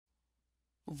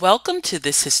Welcome to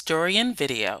this historian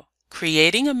video,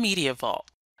 Creating a Media Vault,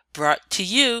 brought to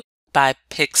you by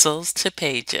Pixels to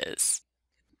Pages.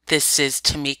 This is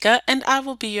Tamika and I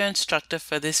will be your instructor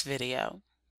for this video.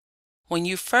 When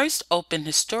you first open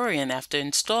Historian after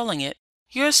installing it,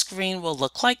 your screen will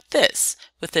look like this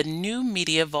with a new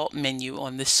Media Vault menu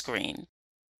on the screen.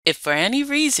 If for any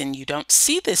reason you don't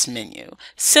see this menu,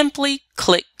 simply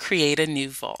click Create a New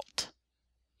Vault.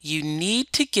 You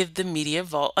need to give the Media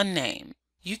Vault a name.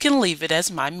 You can leave it as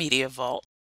My Media Vault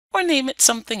or name it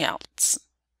something else.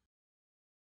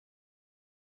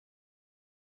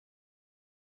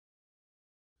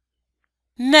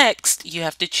 Next, you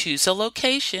have to choose a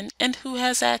location and who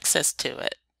has access to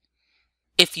it.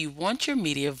 If you want your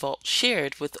Media Vault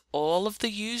shared with all of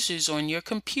the users on your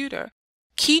computer,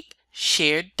 keep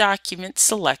Shared Documents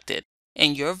selected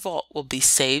and your vault will be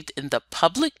saved in the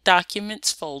Public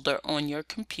Documents folder on your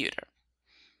computer.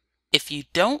 If you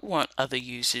don't want other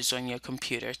users on your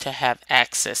computer to have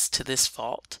access to this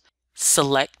vault,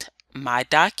 select My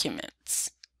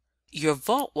Documents. Your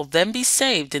vault will then be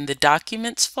saved in the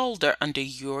Documents folder under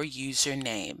your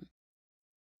username.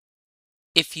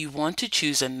 If you want to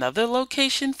choose another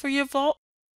location for your vault,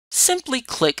 simply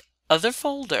click Other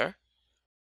Folder,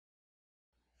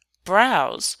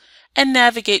 Browse, and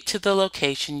navigate to the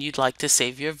location you'd like to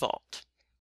save your vault.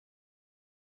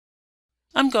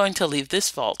 I'm going to leave this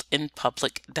vault in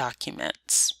Public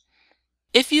Documents.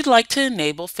 If you'd like to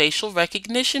enable facial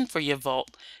recognition for your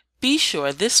vault, be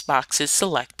sure this box is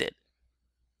selected.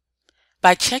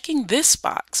 By checking this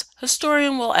box,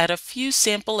 Historian will add a few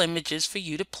sample images for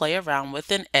you to play around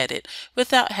with and edit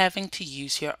without having to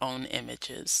use your own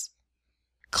images.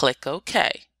 Click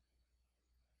OK.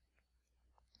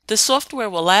 The software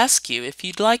will ask you if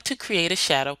you'd like to create a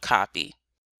shadow copy.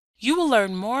 You will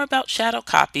learn more about shadow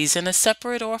copies in a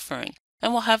separate offering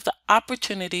and will have the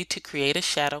opportunity to create a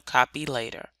shadow copy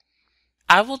later.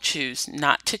 I will choose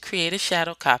not to create a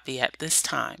shadow copy at this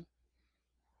time.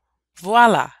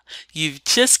 Voila! You've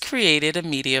just created a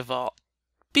Media Vault.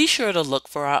 Be sure to look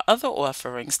for our other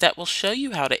offerings that will show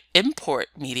you how to import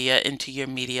media into your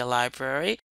media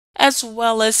library, as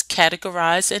well as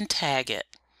categorize and tag it.